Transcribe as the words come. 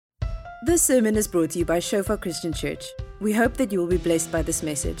This sermon is brought to you by Shofar Christian Church. We hope that you will be blessed by this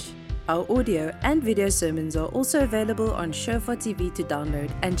message. Our audio and video sermons are also available on Shofar TV to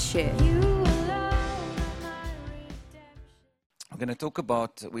download and share. I'm going to talk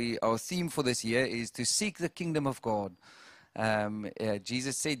about, our theme for this year is to seek the kingdom of God.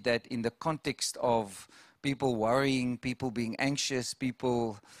 Jesus said that in the context of people worrying, people being anxious,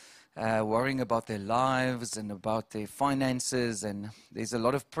 people worrying about their lives and about their finances, and there's a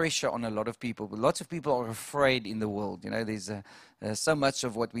lot of pressure on a lot of people. But lots of people are afraid in the world. You know, there's so much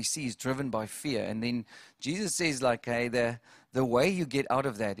of what we see is driven by fear. And then Jesus says, like, hey, the way you get out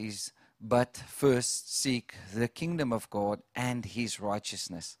of that is, but first seek the kingdom of God and His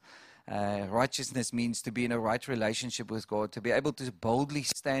righteousness. Righteousness means to be in a right relationship with God, to be able to boldly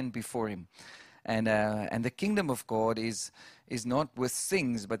stand before Him. And the kingdom of God is not with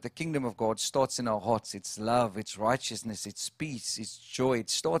things, but the kingdom of God starts in our hearts. It's love, it's righteousness, it's peace, it's joy. It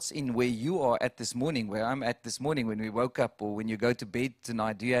starts in where you are at this morning, where I'm at this morning when we woke up, or when you go to bed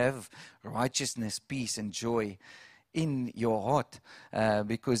tonight. Do you have righteousness, peace, and joy in your heart?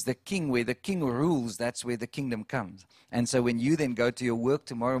 Because where the king rules, that's where the kingdom comes. And so when you then go to your work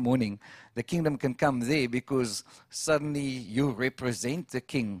tomorrow morning, the kingdom can come there, because suddenly you represent the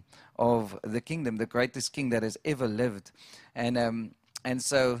king of the kingdom, the greatest king that has ever lived. And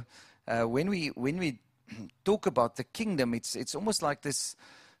so when we talk about the kingdom, it's almost like this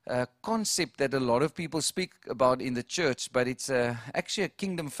concept that a lot of people speak about in the church, but it's actually a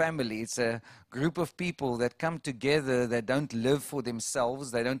kingdom family. It's a group of people that come together, that don't live for themselves,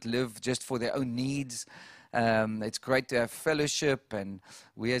 they don't live just for their own needs. It's great to have fellowship, and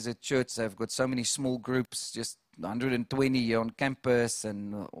we as a church have got so many small groups, just 120 here on campus,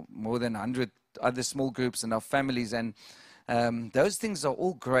 and more than 100 other small groups in our families, and those things are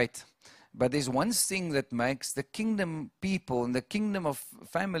all great. But there's one thing that makes the kingdom people and the kingdom of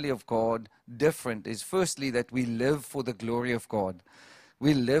family of God different, is firstly that we live for the glory of God.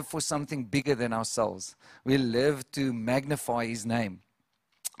 We live for something bigger than ourselves. We live to magnify His name.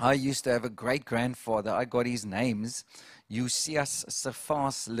 I used to have a great-grandfather. I got his names, Eusebius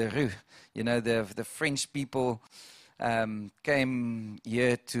Cephas Leroux. You know, the French people came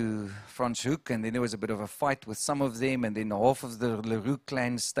here to Franschhoek, and then there was a bit of a fight with some of them, and then half of the Leroux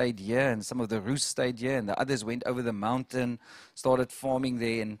clan stayed here, and some of the Roux stayed here, and the others went over the mountain, started farming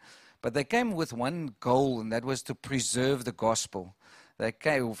there. But they came with one goal, and that was to preserve the gospel. They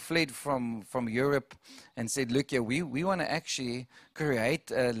fled from Europe and said, look here, we want to actually create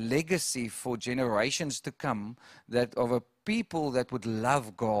a legacy for generations to come, that of a people that would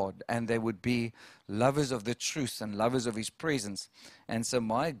love God, and they would be lovers of the truth and lovers of His presence. And so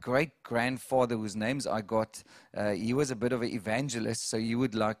my great-grandfather, whose names I got, he was a bit of an evangelist. So he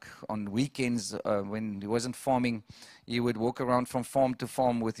would, like, on weekends when he wasn't farming, he would walk around from farm to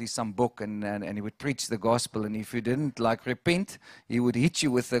farm with his some book, and he would preach the gospel. And if you didn't, like, repent, he would hit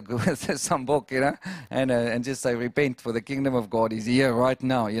you with some book, you know, and just say, repent, for the kingdom of God is here right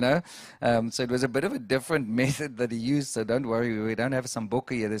now, you know. So it was a bit of a different method that he used. So don't worry, we don't have some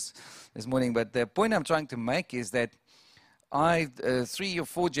book here this morning. But the point I'm trying to make is that I, 3 or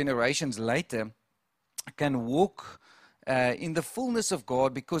 4 generations later, can walk in the fullness of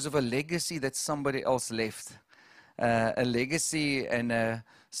God because of a legacy that somebody else left. A legacy and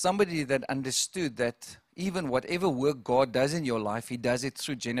somebody that understood that even whatever work God does in your life, He does it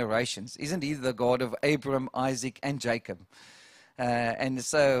through generations. Isn't He the God of Abraham, Isaac, and Jacob? And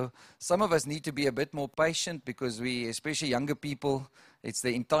so some of us need to be a bit more patient, because we, especially younger people, it's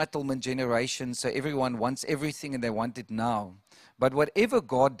the entitlement generation, so everyone wants everything and they want it now. But whatever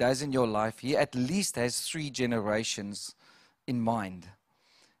God does in your life, He at least has 3 generations in mind.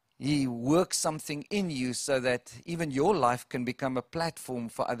 He works something in you so that even your life can become a platform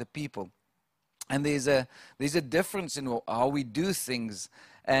for other people. And there's a difference in how we do things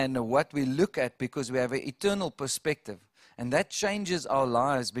and what we look at, because we have an eternal perspective. And that changes our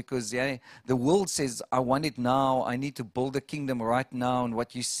lives, because the world says, I want it now, I need to build a kingdom right now, and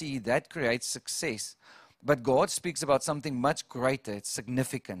what you see, that creates success. But God speaks about something much greater. It's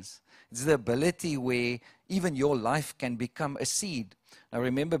significance. It's the ability where even your life can become a seed. I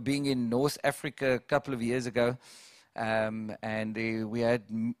remember being in North Africa a couple of years ago, and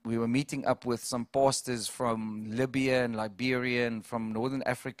we were meeting up with some pastors from Libya and Liberia and from Northern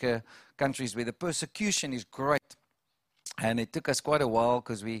Africa countries where the persecution is great. And it took us quite a while,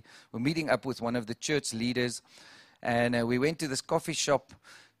 because we were meeting up with one of the church leaders, and we went to this coffee shop.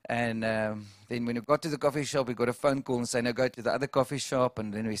 And then when we got to the coffee shop, we got a phone call and say, no, go to the other coffee shop.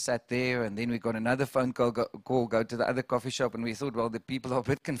 And then we sat there, and then we got another phone call, go to the other coffee shop. And we thought, well, the people are a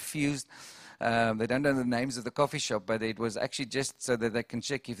bit confused. They don't know the names of the coffee shop, but it was actually just so that they can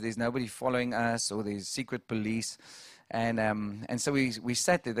check if there's nobody following us or there's secret police. And so we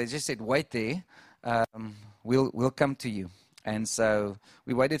sat there. They just said, wait there. We'll come to you. And so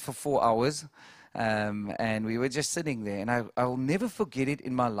we waited for 4 hours, and we were just sitting there. And I'll never forget it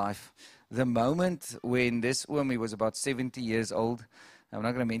in my life. The moment when this woman, he was about 70 years old, I'm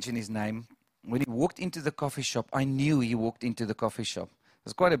not going to mention his name, when he walked into the coffee shop, I knew he walked into the coffee shop. It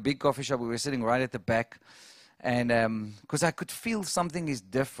was quite a big coffee shop. We were sitting right at the back. And because I could feel something is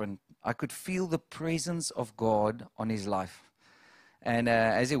different. I could feel the presence of God on his life. And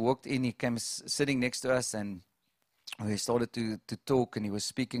as he walked in, he came sitting next to us, and we started to talk, and he was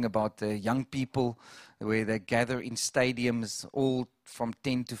speaking about the young people where they gather in stadiums, all from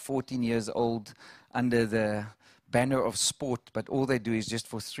 10 to 14 years old, under the banner of sport, but all they do is just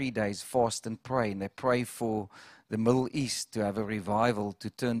for 3 days fast and pray, and they pray for the Middle East to have a revival, to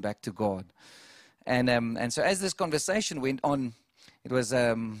turn back to God. And so as this conversation went on, it was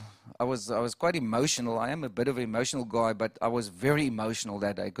I was quite emotional. I am a bit of an emotional guy, but I was very emotional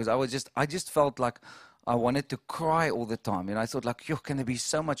that day because I just felt like I wanted to cry all the time. I thought like, can there be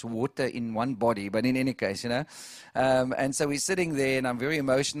so much water in one body? But in any case, and so we're sitting there, and I'm very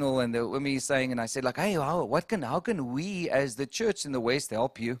emotional, and the woman is saying, and I said like, hey, how can we as the church in the West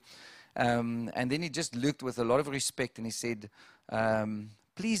help you? And then he just looked with a lot of respect, and he said,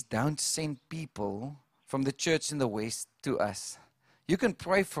 please don't send people from the church in the West to us. You can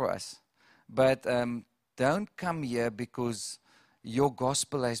pray for us, but don't come here because your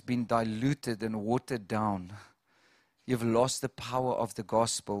gospel has been diluted and watered down. You've lost the power of the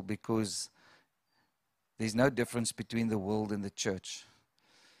gospel because there's no difference between the world and the church.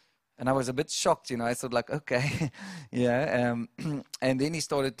 And I was a bit shocked, I thought like, okay, yeah. And then he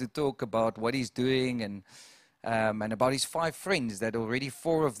started to talk about what he's doing and about his 5 friends that already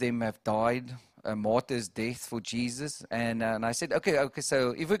 4 of them have died a martyr's death for Jesus. And I said, okay,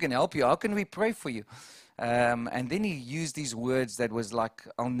 so if we can help you, how can we pray for you? And then he used these words that was like,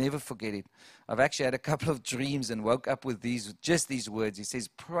 I'll never forget it. I've actually had a couple of dreams and woke up with just these words. He says,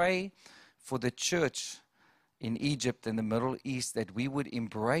 pray for the church in Egypt and the Middle East that we would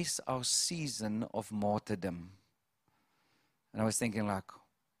embrace our season of martyrdom. And I was thinking like,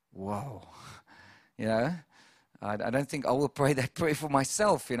 whoa, I don't think I will pray that prayer for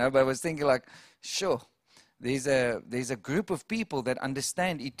myself, but I was thinking like, sure, there's a group of people that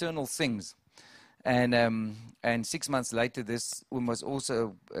understand eternal things. And 6 months later, this woman was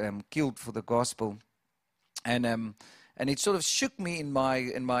also killed for the gospel, and it sort of shook me in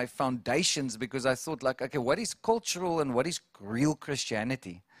my foundations because I thought like, okay, what is cultural and what is real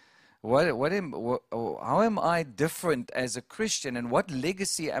Christianity? How am I different as a Christian, and what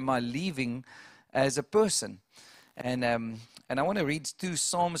legacy am I leaving as a person? And I want to read 2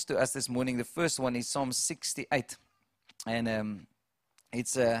 Psalms to us this morning. The first one is Psalm 68, and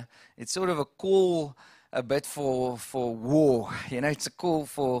it's sort of a call a bit for war. It's a call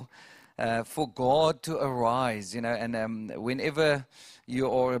for God to arise. And whenever you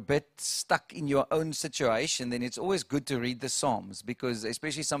are a bit stuck in your own situation, then it's always good to read the Psalms, because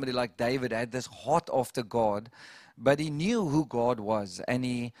especially somebody like David had this heart after God, but he knew who God was and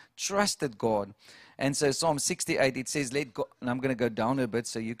he trusted God. And so Psalm 68, it says, let God, and I'm going to go down a bit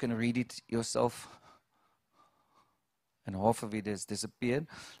so you can read it yourself. And half of it has disappeared.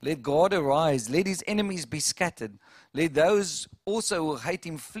 Let God arise. Let his enemies be scattered. Let those also who hate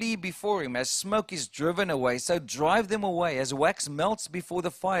him flee before him. As smoke is driven away, so drive them away. As wax melts before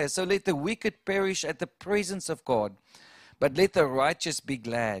the fire, so let the wicked perish at the presence of God. But let the righteous be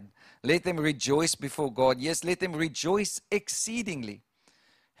glad. Let them rejoice before God. Yes, let them rejoice exceedingly.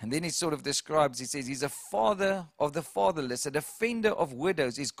 And then he sort of describes, he says, he's a father of the fatherless, a defender of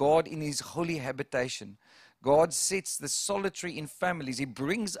widows is God in his holy habitation. God sets the solitary in families. He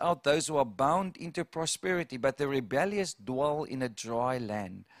brings out those who are bound into prosperity, but the rebellious dwell in a dry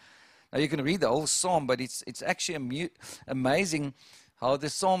land. Now you can read the whole psalm, but it's actually amazing how the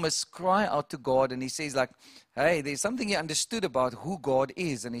psalmists cry out to God, and he says like, hey, there's something he understood about who God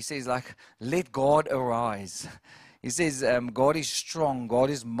is, and he says like, let God arise. He says God is strong,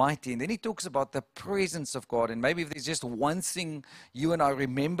 God is mighty, and then he talks about the presence of God. And maybe if there's just one thing you and I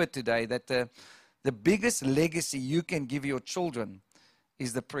remember today, that the biggest legacy you can give your children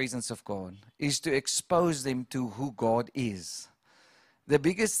is the presence of God, is to expose them to who God is. The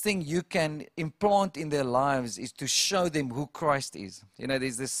biggest thing you can implant in their lives is to show them who Christ is.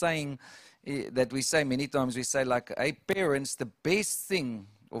 There's this saying that we say many times, we say like, hey, parents, the best thing,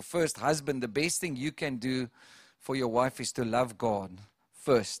 or first husband, the best thing you can do for your wife is to love God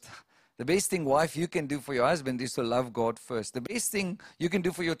first. The best thing, wife, you can do for your husband is to love God first. The best thing you can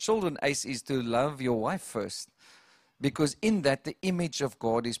do for your children, Ace, is to love your wife first. Because in that, the image of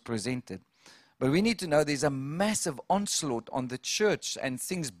God is presented. But we need to know there's a massive onslaught on the church and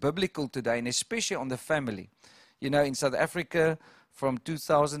things biblical today, and especially on the family. You know, in South Africa, from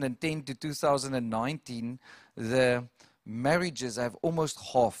 2010 to 2019, the marriages have almost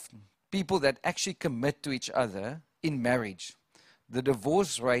halved. People that actually commit to each other in marriage. The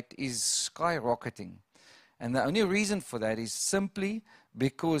divorce rate is skyrocketing. And the only reason for that is simply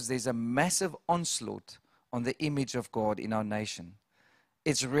because there's a massive onslaught on the image of God in our nation.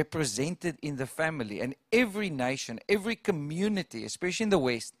 It's represented in the family. And every nation, every community, especially in the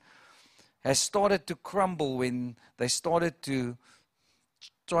West, has started to crumble when they started to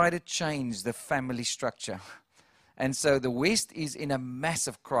try to change the family structure. And so the West is in a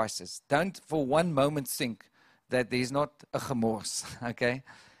massive crisis. Don't for one moment think that there's not a gemors, okay?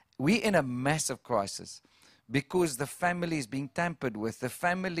 We're in a massive crisis because the family is being tampered with. The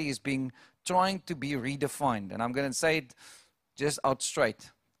family is being trying to be redefined. And I'm going to say it just out straight.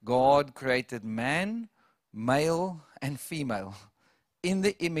 God created man, male, and female in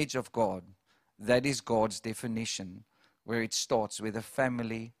the image of God. That is God's definition, where it starts, where the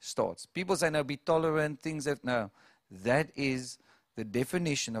family starts. People say, no, be tolerant, things that, no. That is the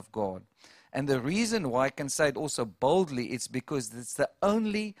definition of God. And the reason why I can say it also boldly, it's because it's the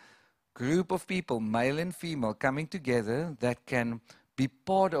only group of people, male and female, coming together that can be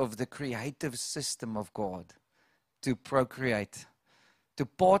part of the creative system of God to procreate, to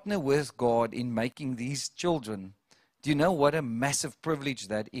partner with God in making these children. Do you know what a massive privilege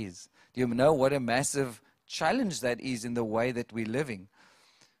that is? Do you know what a massive challenge that is in the way that we're living?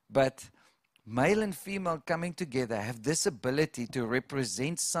 But male and female coming together have this ability to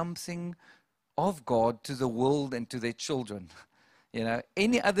represent something of God to the world and to their children. You know,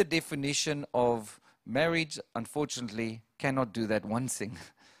 any other definition of marriage, unfortunately, cannot do that one thing.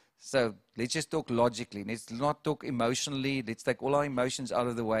 So let's just talk logically. Let's not talk emotionally. Let's take all our emotions out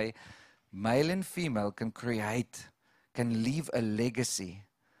of the way. Male and female can create, can leave a legacy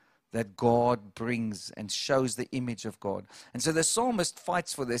that God brings and shows the image of God. And so the psalmist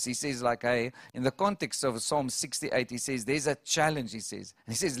fights for this. He says, like, hey, in the context of Psalm 68, he says, there's a challenge, he says.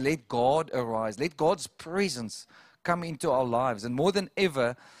 And he says, let God arise. Let God's presence come into our lives. And more than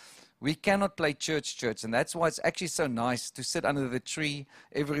ever, we cannot play church. And that's why it's actually so nice to sit under the tree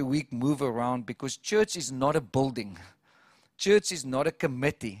every week, move around, because church is not a building. Church is not a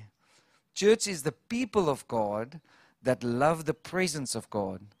committee. Church is the people of God that love the presence of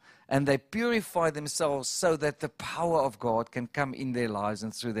God. And they purify themselves so that the power of God can come in their lives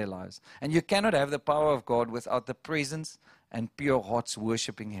and through their lives. And you cannot have the power of God without the presence and pure hearts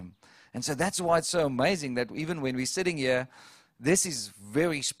worshiping Him. And so that's why it's so amazing that even when we're sitting here, this is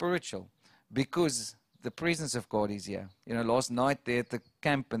very spiritual because the presence of God is here. You know, last night there at the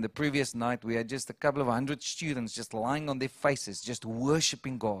camp and the previous night, we had just a couple of 100 students just lying on their faces, just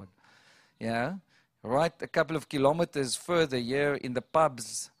worshiping God. Yeah, right? A couple of kilometers further here in the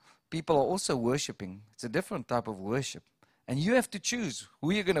pubs, people are also worshiping. It's a different type of worship. And you have to choose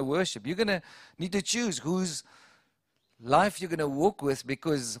who you're going to worship. You're going to need to choose whose life you're going to walk with,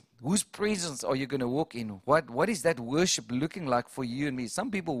 because whose presence are you going to walk in? What is that worship looking like for you and me?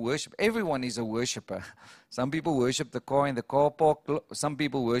 Some people worship. Everyone is a worshiper. Some people worship the car in the car park. Some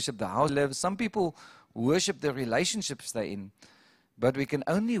people worship the house they live. Some people worship the relationships they're in. But we can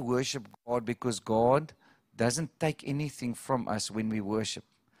only worship God because God doesn't take anything from us when we worship.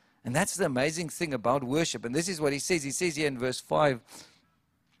 And that's the amazing thing about worship. And this is what he says. He says here in verse 5,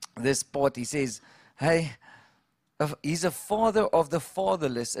 this part, he says, hey, He's a father of the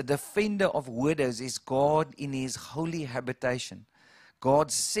fatherless, a defender of widows is God in His holy habitation. God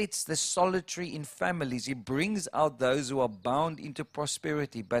sets the solitary in families. He brings out those who are bound into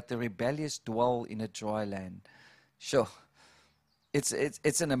prosperity, but the rebellious dwell in a dry land. Sure.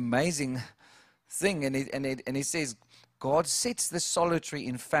 It's an amazing thing. And he says, God sets the solitary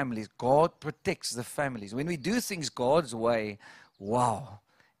in families. God protects the families. When we do things God's way, wow.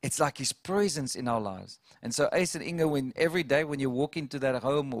 It's like His presence in our lives. And so Ace and Inga, when every day when you walk into that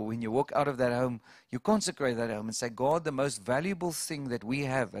home or when you walk out of that home, you consecrate that home and say, God, the most valuable thing that we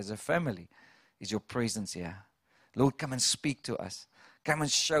have as a family is your presence here. Lord, come and speak to us. Come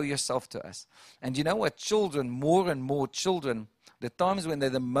and show yourself to us. And you know what? Children, more and more children, the times when they're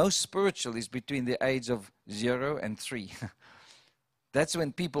the most spiritual is between the age of 0 and 3. That's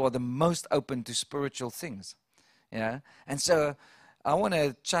when people are the most open to spiritual things. Yeah. And so I want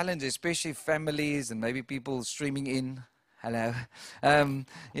to challenge especially families and maybe people streaming in. Hello.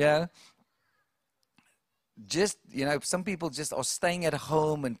 Yeah. just, some people just are staying at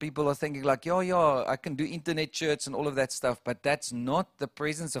home and people are thinking like, yeah, I can do internet church and all of that stuff, but that's not the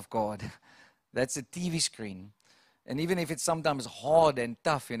presence of God. That's a TV screen. And even if it's sometimes hard and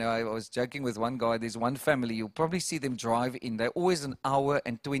tough, I was joking with one guy, there's one family, you'll probably see them drive in. They're always an hour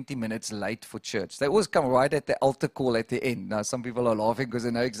and 20 minutes late for church. They always come right at the altar call at the end. Now, some people are laughing because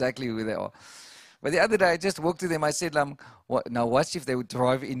they know exactly who they are. But the other day, I just walked to them. I said, now watch if they would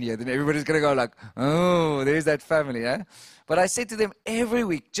drive in here. Then everybody's going to go like, oh, there's that family. Eh? But I said to them, every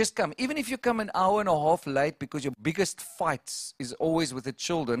week, just come. Even if you come an hour and a half late, because your biggest fights is always with the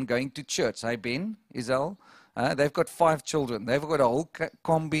children going to church. Hey, Ben, Isel? They've got 5 children. They've got a whole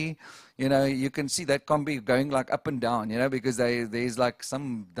combi. You can see that combi going like up and down, because there's like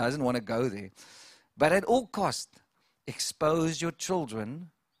some doesn't want to go there. But at all cost, expose your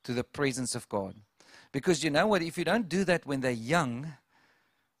children to the presence of God. Because you know what? If you don't do that when they're young,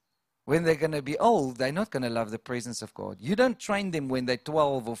 when they're going to be old, they're not going to love the presence of God. You don't train them when they're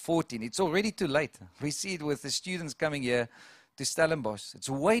 12 or 14. It's already too late. We see it with the students coming here to Stellenbosch. It's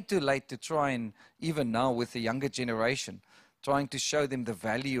way too late to try and, even now with the younger generation, trying to show them the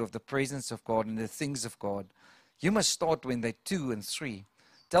value of the presence of God and the things of God. You must start when they're 2 and 3.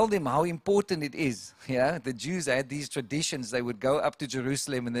 Tell them how important it is. Yeah, the Jews had these traditions. They would go up to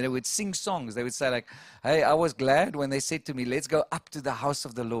Jerusalem and then they would sing songs. They would say like, hey, I was glad when they said to me, let's go up to the house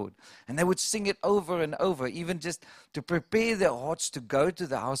of the Lord. And they would sing it over and over, even just to prepare their hearts to go to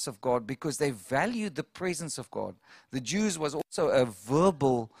the house of God because they valued the presence of God. The Jews was also a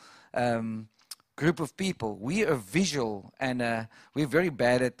verbal group of people. We are visual and we're very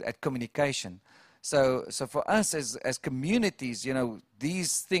bad at communication. So for us as communities,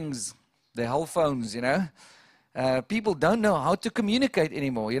 these things, the whole phones, people don't know how to communicate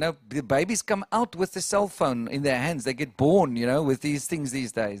anymore. The babies come out with the cell phone in their hands. They get born, with these things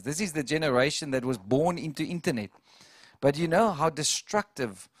these days. This is the generation that was born into internet. But you know how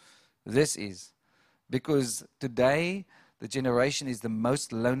destructive this is. Because today, the generation is the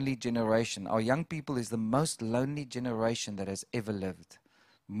most lonely generation. Our young people is the most lonely generation that has ever lived.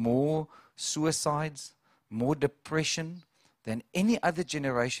 More suicides, more depression than any other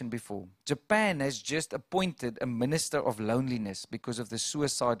generation before. Japan has just appointed a minister of loneliness because of the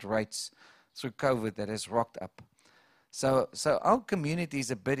suicide rates through COVID that has rocked up. So our community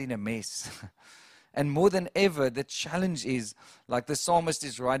is a bit in a mess. And more than ever, the challenge is, like the psalmist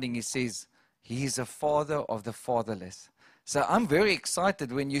is writing, he says, he is a father of the fatherless. So I'm very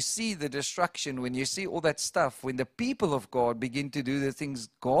excited when you see the destruction, when you see all that stuff, when the people of God begin to do the things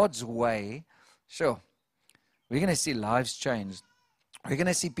God's way, sure, we're going to see lives change. We're going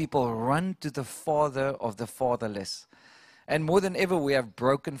to see people run to the Father of the fatherless. And more than ever, we have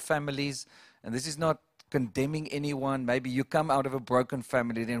broken families, and this is not condemning anyone. Maybe you come out of a broken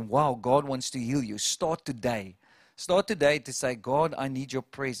family, then wow, God wants to heal you. Start today. Start today to say, God, I need your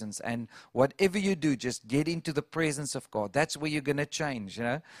presence. And whatever you do, just get into the presence of God. That's where you're going to change,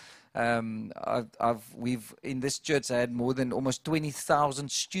 We've in this church, I had more than almost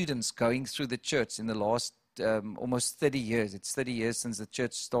 20,000 students going through the church in the last almost 30 years. It's 30 years since the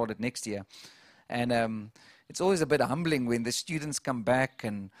church started next year. And it's always a bit humbling when the students come back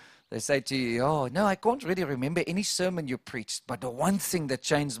and they say to you, oh, no, I can't really remember any sermon you preached, but the one thing that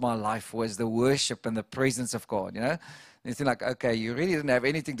changed my life was the worship and the presence of God, And you think like, okay, you really didn't have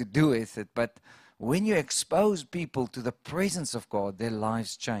anything to do with it, but when you expose people to the presence of God, their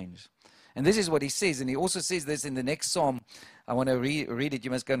lives change. And this is what he says, and he also says this in the next psalm. I want to read it.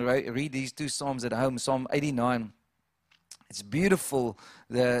 You must go and read these 2 psalms at home. Psalm 89. It's beautiful,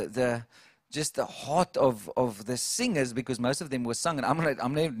 just the heart of the singers, because most of them were sung. And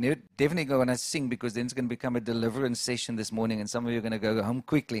I'm definitely going to sing, because then it's going to become a deliverance session this morning, and some of you are going to go home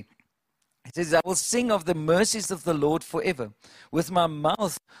quickly. It says, I will sing of the mercies of the Lord forever. With my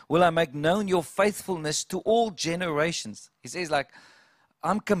mouth will I make known your faithfulness to all generations. He says, like,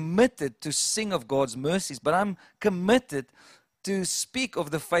 I'm committed to sing of God's mercies, but I'm committed to speak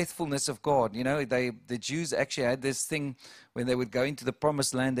of the faithfulness of God. The Jews actually had this thing when they would go into the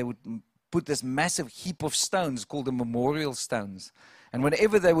promised land, they would put this massive heap of stones called the memorial stones. And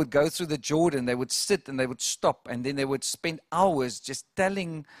whenever they would go through the Jordan, they would sit and they would stop, and then they would spend hours just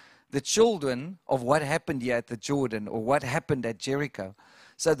telling the children of what happened here at the Jordan or what happened at Jericho.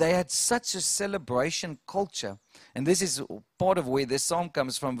 So they had such a celebration culture. And this is part of where this psalm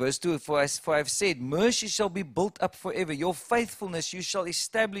comes from, verse 2. For I have said, mercy shall be built up forever. Your faithfulness you shall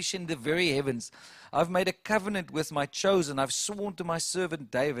establish in the very heavens. I've made a covenant with my chosen. I've sworn to my servant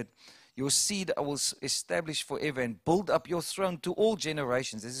David. Your seed I will establish forever and build up your throne to all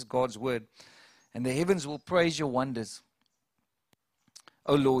generations. This is God's word. And the heavens will praise your wonders.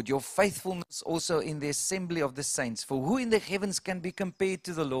 O Lord, your faithfulness also in the assembly of the saints. For who in the heavens can be compared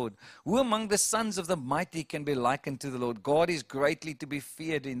to the Lord? Who among the sons of the mighty can be likened to the Lord? God is greatly to be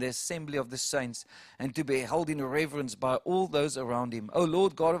feared in the assembly of the saints and to be held in reverence by all those around him. O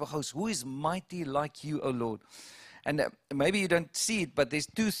Lord God of hosts, who is mighty like you, O Lord? And maybe you don't see it, but there's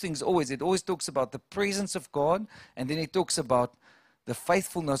two things always. It always talks about the presence of God, and then it talks about the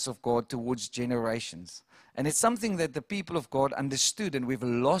faithfulness of God towards generations. And it's something that the people of God understood, and we've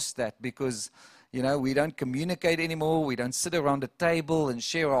lost that because, we don't communicate anymore. We don't sit around a table and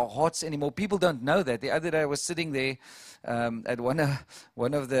share our hearts anymore. People don't know that. The other day I was sitting there at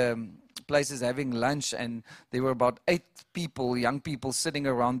one of the places having lunch, and there were about 8 people, young people, sitting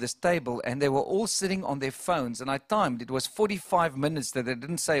around this table, and they were all sitting on their phones, and I timed, it was 45 minutes that they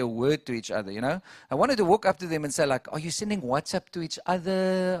didn't say a word to each other, I wanted to walk up to them and say, like, are you sending WhatsApp to each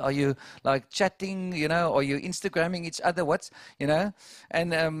other? Are you, like, chatting, Are you Instagramming each other?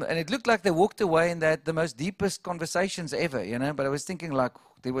 And it looked like they walked away and they had the most deepest conversations ever, but I was thinking, like,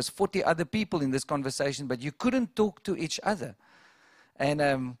 there was 40 other people in this conversation, but you couldn't talk to each other.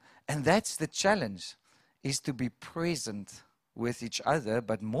 And that's the challenge, is to be present with each other,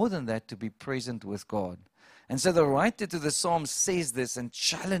 but more than that, to be present with God. And so the writer to the Psalm says this and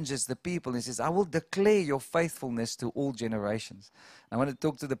challenges the people. He says, I will declare your faithfulness to all generations. I want to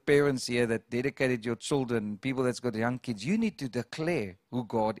talk to the parents here that dedicated your children, people that's got young kids. You need to declare who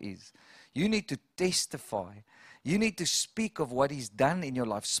God is. You need to testify. You need to speak of what he's done in your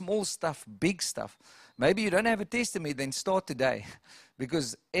life. Small stuff, big stuff. Maybe you don't have a testimony, then start today.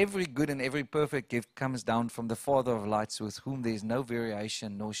 Because every good and every perfect gift comes down from the Father of lights, with whom there is no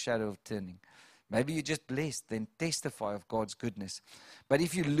variation nor shadow of turning. Maybe you're just blessed, then testify of God's goodness. But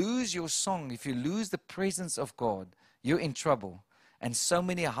if you lose your song, if you lose the presence of God, you're in trouble. And so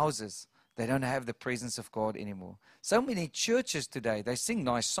many houses, they don't have the presence of God anymore. So many churches today, they sing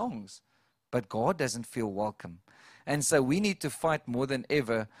nice songs, but God doesn't feel welcome. And so we need to fight more than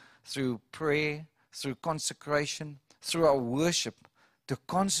ever through prayer, through consecration, through our worship, to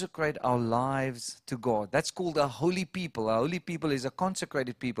consecrate our lives to God. That's called a holy people. A holy people is a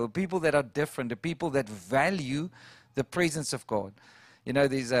consecrated people, people that are different, a people that value the presence of God.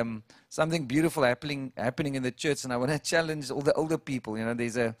 There's something beautiful happening in the church, and I want to challenge all the older people.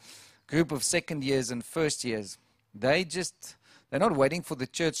 There's a group of second years and first years. They're not waiting for the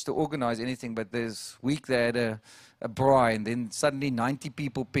church to organize anything, but this week they had a braai, and then suddenly 90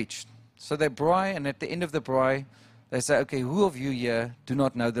 people pitched. So they braai, and at the end of the braai, they say, okay, who of you here do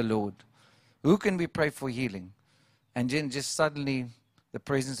not know the Lord? Who can we pray for healing? And then just suddenly the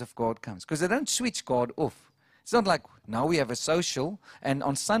presence of God comes. Because they don't switch God off. It's not like now we have a social, and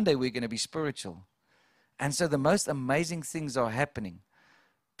on Sunday we're going to be spiritual. And so the most amazing things are happening.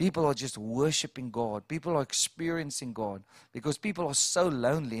 People are just worshiping God. People are experiencing God because people are so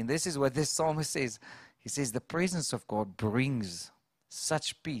lonely. And this is what this psalmist says. He says the presence of God brings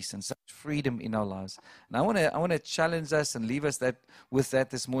such peace and such freedom in our lives. And I want to challenge us and leave us with that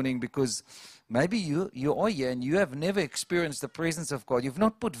this morning, because maybe you are here and you have never experienced the presence of God. You've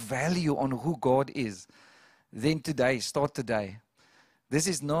not put value on who God is. Then today, start today.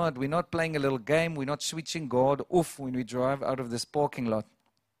 We're not playing a little game. We're not switching God off when we drive out of this parking lot.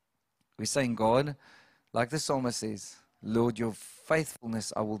 We're saying, God, like the psalmist says, Lord, your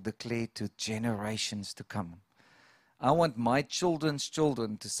faithfulness I will declare to generations to come. I want my children's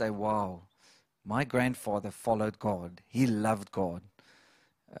children to say, wow, my grandfather followed God. He loved God.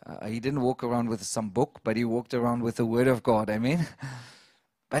 He didn't walk around with some book, but he walked around with the word of God. Amen.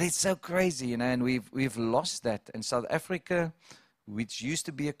 But it's so crazy, and we've lost that. And South Africa, which used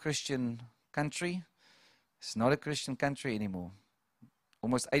to be a Christian country, it's not a Christian country anymore.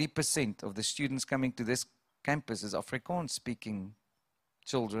 Almost 80% of the students coming to this campus as Afrikaans-speaking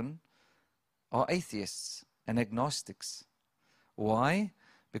children are atheists and agnostics. Why?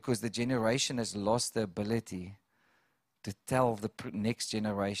 Because the generation has lost the ability to tell the next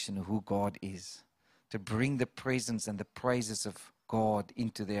generation who God is, to bring the presence and the praises of God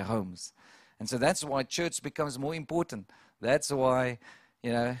into their homes. And so that's why church becomes more important. That's why,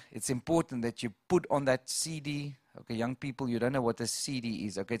 it's important that you put on that CD. Okay, young people, you don't know what a CD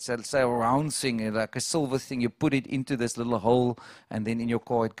is. Okay, so it's a round thing, like a silver thing. You put it into this little hole, and then in your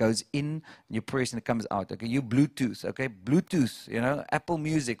car it goes in, and you press and it comes out. Okay, you Bluetooth. Okay, Bluetooth. Apple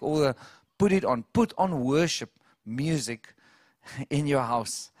Music. Put on worship music in your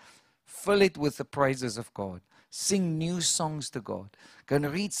house. Fill it with the praises of God. Sing new songs to God. Go and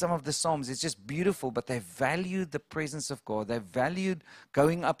read some of the Psalms. It's just beautiful, but they valued the presence of God. They valued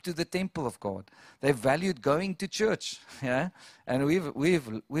going up to the temple of God. They valued going to church. And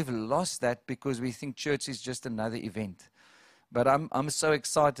we've lost that because we think church is just another event. But I'm so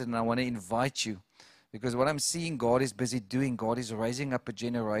excited, and I want to invite you, because what I'm seeing God is busy doing, God is raising up a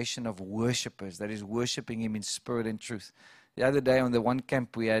generation of worshipers that is worshiping Him in spirit and truth. The other day on the one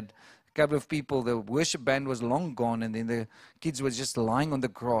camp, we had a couple of people, the worship band was long gone, and then the kids were just lying on the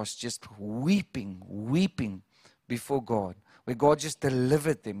grass, just weeping before God, where God just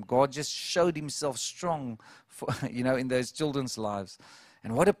delivered them. God just showed Himself strong, in those children's lives.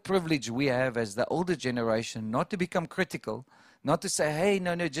 And what a privilege we have as the older generation, not to become critical, not to say, hey,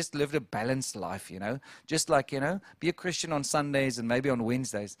 no, just live a balanced life, Just like, be a Christian on Sundays and maybe on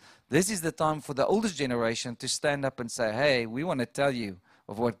Wednesdays. This is the time for the oldest generation to stand up and say, hey, we want to tell you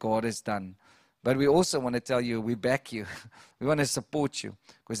of what God has done. But we also want to tell you, we back you. We want to support you,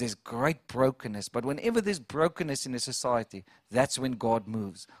 because there's great brokenness. But whenever there's brokenness in a society, that's when God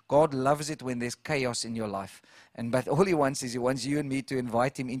moves. God loves it when there's chaos in your life. But all He wants is He wants you and me to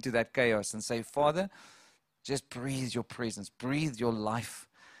invite Him into that chaos and say, Father, just breathe your presence, breathe your life.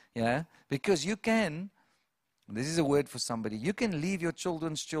 Because you can, this is a word for somebody, you can leave your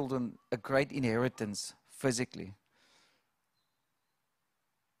children's children a great inheritance physically.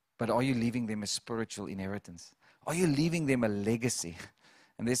 But are you leaving them a spiritual inheritance? Are you leaving them a legacy?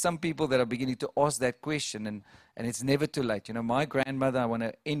 And there's some people that are beginning to ask that question, and it's never too late. My grandmother, I want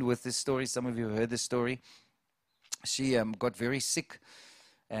to end with this story. Some of you have heard this story. She got very sick,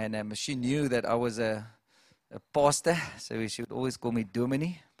 and she knew that I was a pastor, so she would always call me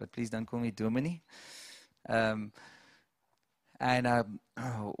Dominie, but please don't call me Dominie. And I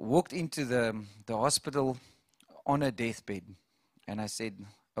walked into the hospital on her deathbed, and I said,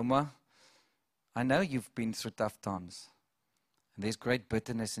 Oma, I know you've been through tough times, and there's great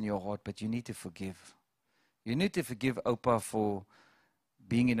bitterness in your heart, but you need to forgive. You need to forgive Opa for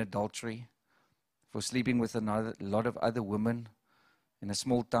being in adultery, for sleeping with a lot of other women in a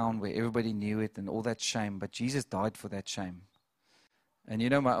small town where everybody knew it, and all that shame. But Jesus died for that shame. And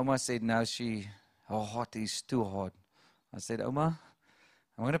my Oma said, no, her heart is too hard. I said, Oma,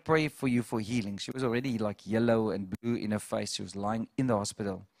 I'm going to pray for you for healing. She was already like yellow and blue in her face. She was lying in the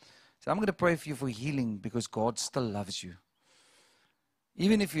hospital. So I'm going to pray for you for healing, because God still loves you.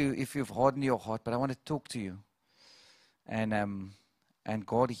 Even if you've hardened your heart, but I want to talk to you. And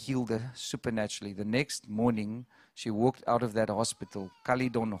God healed her supernaturally. The next morning, she walked out of that hospital,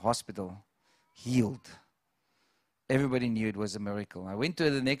 Caledon Hospital, healed. Everybody knew it was a miracle. I went to her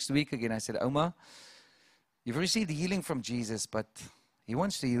the next week again. I said, Oma, you've received healing from Jesus, but He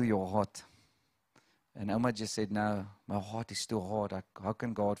wants to heal your heart. And Oma just said, no, my heart is still hard. How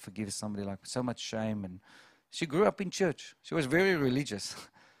can God forgive somebody like so much shame? And she grew up in church. She was very religious.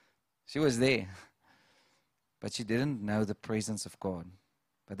 She was there. But she didn't know the presence of God.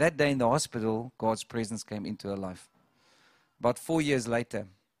 But that day in the hospital, God's presence came into her life. About 4 years later,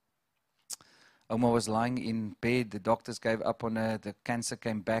 Oma was lying in bed. The doctors gave up on her. The cancer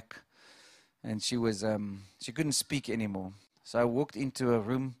came back. And she couldn't speak anymore. So I walked into her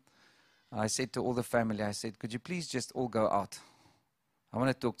room. I said to all the family, I said, could you please just all go out? I want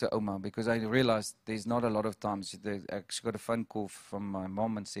to talk to Oma, because I realized there's not a lot of time. She got a phone call from my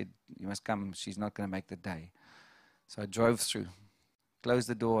mom and said, you must come. She's not going to make the day. So I drove through, closed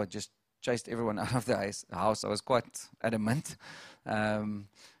the door, just chased everyone out of the house. I was quite adamant. And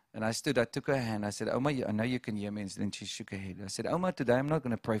I took her hand. I said, Oma, I know you can hear me. And then she shook her head. I said, Oma, today I'm not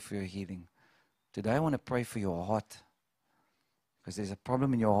going to pray for your healing. Today I want to pray for your heart. Because there's a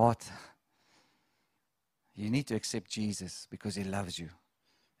problem in your heart. You need to accept Jesus, because He loves you.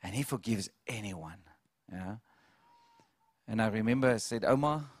 And He forgives anyone. And I remember I said,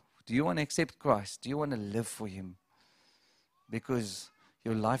 Oma, do you want to accept Christ? Do you want to live for Him? Because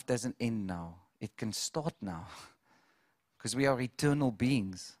your life doesn't end now. It can start now. Because we are eternal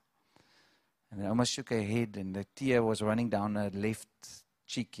beings. And Oma shook her head, and the tear was running down her left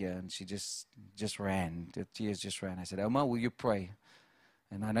cheek here, and she just ran. The tears just ran. I said, Oma, will you pray?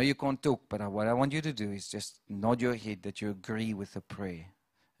 And I know you can't talk, but what I want you to do is just nod your head that you agree with the prayer.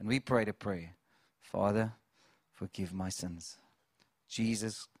 And we prayed a prayer. Father, forgive my sins.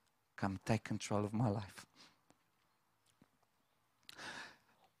 Jesus, come take control of my life.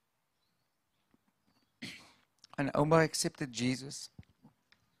 And Oma accepted Jesus.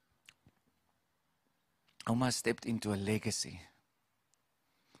 Oma stepped into a legacy.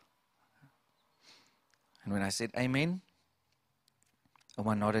 And when I said amen,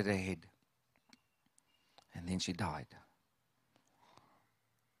 Oma nodded her head. And then she died.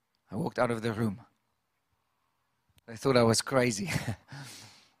 I walked out of the room. I thought I was crazy.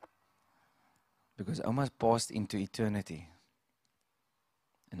 Because Oma's passed into eternity.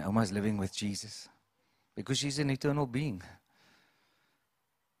 And Oma's living with Jesus. Because she's an eternal being.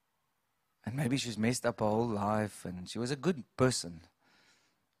 And maybe she's messed up her whole life and she was a good person,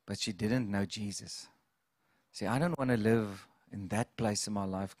 but she didn't know Jesus. See, I don't want to live in that place in my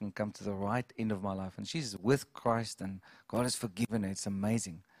life and come to the right end of my life. And she's with Christ and God has forgiven her. It's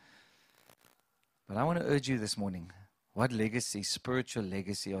amazing. But I want to urge you this morning, what legacy, spiritual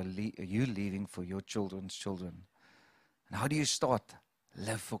legacy are you leaving for your children's children? And how do you start?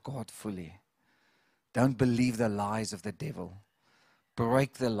 Live for God fully. Don't believe the lies of the devil.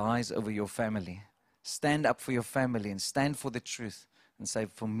 Break the lies over your family. Stand up for your family and stand for the truth and say,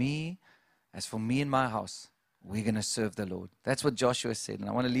 for me, as for me and my house, we're going to serve the Lord. That's what Joshua said. And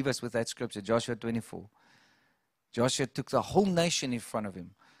I want to leave us with that scripture, Joshua 24. Joshua took the whole nation in front of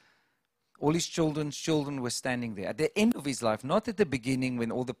him. All his children were standing there. At the end of his life, not at the beginning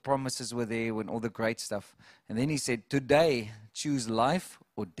when all the promises were there, when all the great stuff. And then he said, today, choose life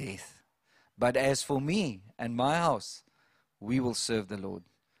or death. But as for me and my house, we will serve the Lord.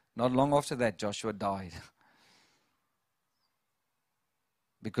 Not long after that, Joshua died.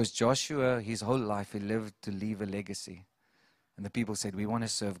 Because Joshua, his whole life, he lived to leave a legacy. And the people said, we want to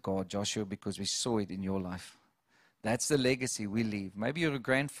serve God, Joshua, because we saw it in your life. That's the legacy we leave. Maybe you're a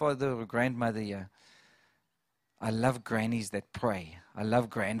grandfather or a grandmother here. I love grannies that pray. I love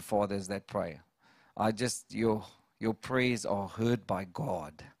grandfathers that pray. Your prayers are heard by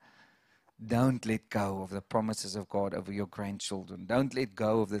God. Don't let go of the promises of God over your grandchildren. Don't let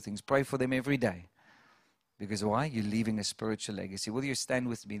go of the things. Pray for them every day. Because why? You're leaving a spiritual legacy. Will you stand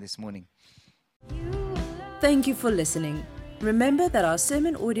with me this morning? Thank you for listening. Remember that our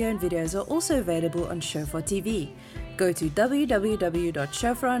sermon audio and videos are also available on Shofar TV. Go to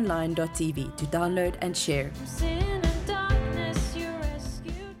www.shofaronline.tv to download and share.